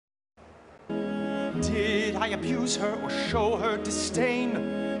Did I abuse her or show her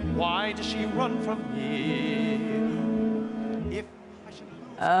disdain? Why does she run from me? If I should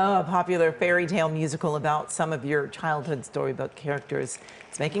lose A popular fairy tale musical about some of your childhood storybook characters.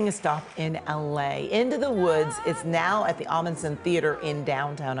 It's making a stop in LA. Into the Woods is now at the Ahmanson Theater in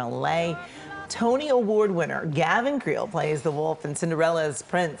downtown LA. Tony Award winner Gavin Creel plays the wolf and Cinderella's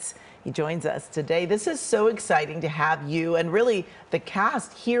prince. He joins us today. This is so exciting to have you and really the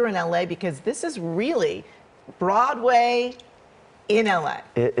cast here in LA, because this is really Broadway in LA.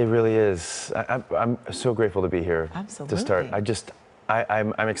 It really is. I'm so grateful to be here. Absolutely. To start.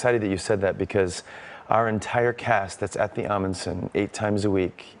 I'm excited that you said that, because our entire cast that's at the Ahmanson 8 times a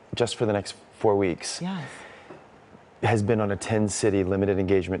week, just for the next 4 weeks, Yes. has been on a 10-city limited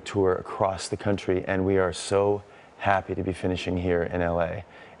engagement tour across the country, and we are so happy to be finishing here in LA.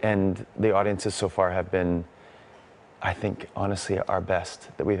 And the audiences so far have been, I think, honestly, our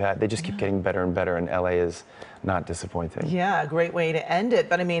best that we've had. They just keep getting better and better, and LA is not disappointing. Yeah, a great way to end it.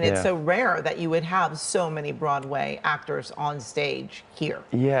 But I mean, it's Yeah. so rare that you would have so many Broadway actors on stage here.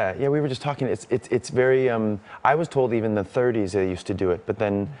 Yeah, we were just talking. It's very. I was told even the 30s they used to do it, but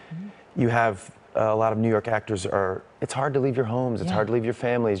then you have a lot of New York actors are. It's hard to leave your homes. It's hard to leave your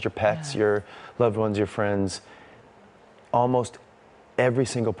families, your pets, your loved ones, your friends. Almost every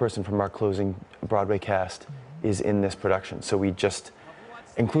single person from our closing Broadway cast is in this production. So we just,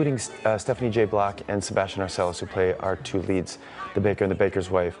 including Stephanie J. Block and Sebastian Arcelus, who play our 2 leads, the baker and the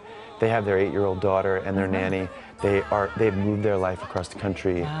baker's wife. They have their 8-year-old daughter and their nanny. They've moved their life across the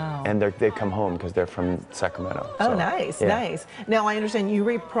country, and they've come home because they're from Sacramento. Oh, So, nice, yeah. nice. Now I understand you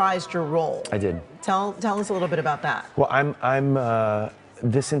reprised your role. I did. Tell us a little bit about that. Well,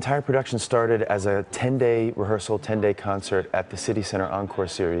 this entire production started as a 10-day rehearsal, 10-day concert at the City Center Encore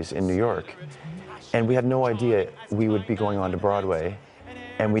Series in New York. And we had no idea we would be going on to Broadway.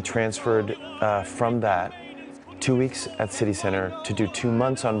 And we transferred from that 2 weeks at City Center to do 2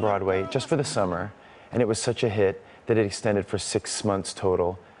 months on Broadway just for the summer. And it was such a hit that it extended for 6 months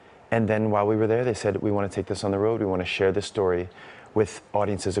total. And then while we were there, they said, we want to take this on the road. We want to share this story with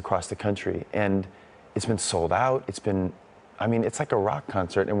audiences across the country. And it's been sold out. I mean, it's like a rock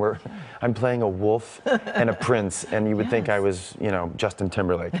concert, and I'm playing a wolf and a prince, and you would think I was, Justin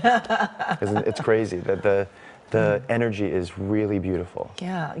Timberlake. It's crazy that the energy is really beautiful.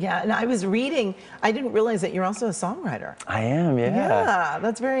 Yeah. And I was reading, I didn't realize that you're also a songwriter. I am, yeah. Yeah,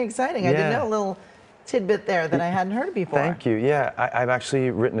 that's very exciting. I didn't know, a little tidbit there that I hadn't heard before. Thank you. Yeah, I've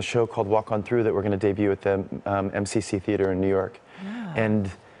actually written a show called Walk On Through that we're going to debut at the MCC Theater in New York. Yeah.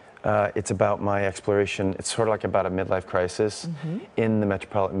 And it's about my exploration. It's sort of like about a midlife crisis in the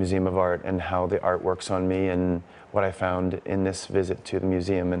Metropolitan Museum of Art, and how the art works on me, and what I found in this visit to the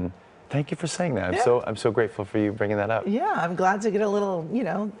museum. And thank you for saying that. I'm so grateful for you bringing that up. Yeah, I'm glad to get a little,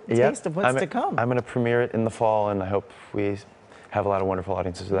 taste of what's to come. I'm going to premiere it in the fall, and I hope we have a lot of wonderful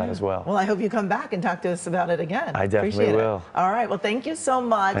audiences for that as well. Well, I hope you come back and talk to us about it again. I definitely will. All right, well, thank you so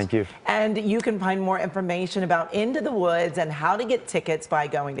much. Thank you. And you can find more information about Into the Woods and how to get tickets by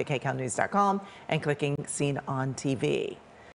going to kcalnews.com and clicking Seen on TV.